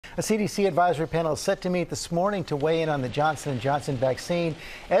A CDC advisory panel is set to meet this morning to weigh in on the Johnson & Johnson vaccine.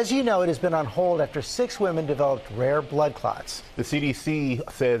 As you know, it has been on hold after 6 women developed rare blood clots. The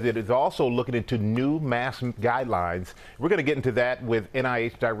CDC says it is also looking into new mask guidelines. We're going to get into that with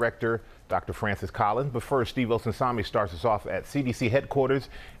NIH Director Dr. Francis Collins. But first, Steve Wilson-Sami starts us off at CDC headquarters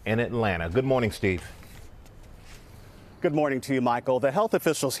in Atlanta. Good morning, Steve. Good morning to you, Michael. The health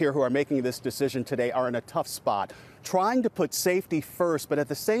officials here who are making this decision today are in a tough spot, trying to put safety first, but at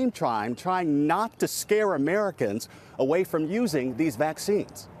the same time, trying not to scare Americans away from using these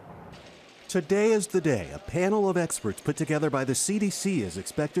vaccines. Today is the day a panel of experts put together by the CDC is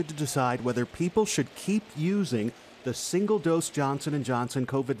expected to decide whether people should keep using the single-dose Johnson & Johnson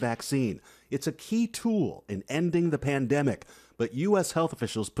COVID vaccine. It's a key tool in ending the pandemic, but U.S. health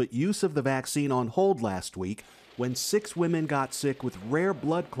officials put use of the vaccine on hold last week when 6 women got sick with rare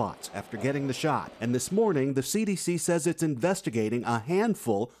blood clots after getting the shot. And this morning, the CDC says it's investigating a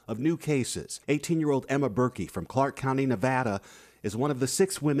handful of new cases. 18-year-old Emma Berkey from Clark County, Nevada, is one of the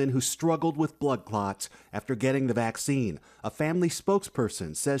 6 women who struggled with blood clots after getting the vaccine. A family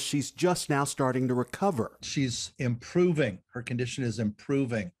spokesperson says she's just now starting to recover. She's improving. Her condition is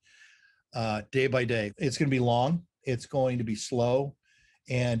improving day by day. It's going to be long. It's going to be slow.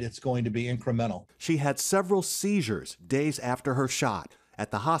 And it's going to be incremental. She had several seizures days after her shot.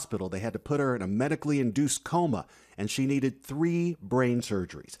 At the hospital, they had to put her in a medically induced coma, and she needed 3 brain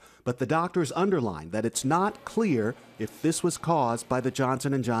surgeries. But the doctors underlined that it's not clear if this was caused by the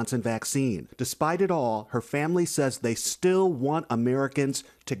Johnson & Johnson vaccine. Despite it all, her family says they still want Americans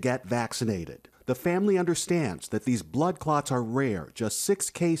to get vaccinated. The family understands that these blood clots are rare, just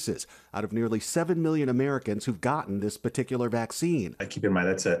 6 cases out of nearly 7 million Americans who've gotten this particular vaccine. Keep in mind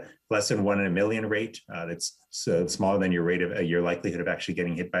that's a less than 1 in a million rate. That's smaller than your likelihood of actually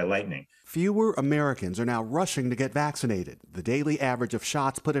getting hit by lightning. Fewer Americans are now rushing to get vaccinated. The daily average of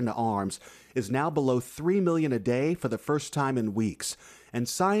shots put into arms is now below 3 million a day for the first time in weeks. And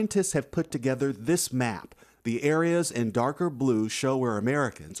scientists have put together this map. The areas in darker blue show where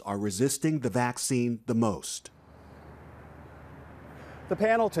Americans are resisting the vaccine the most. The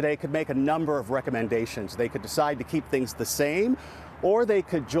panel today could make a number of recommendations. They could decide to keep things the same, or they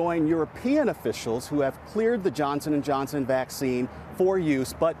could join European officials who have cleared the Johnson & Johnson vaccine for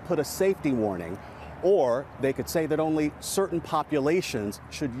use but put a safety warning. Or they could say that only certain populations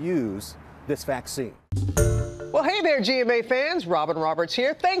should use this vaccine. Well, hey there, GMA fans. Robin Roberts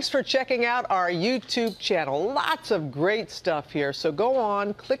here. Thanks for checking out our YouTube channel. Lots of great stuff here. So go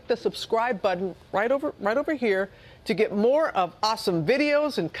on, click the subscribe button right over here to get more of awesome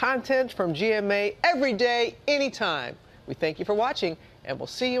videos and content from GMA every day, anytime. We thank you for watching, and we'll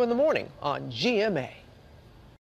see you in the morning on GMA.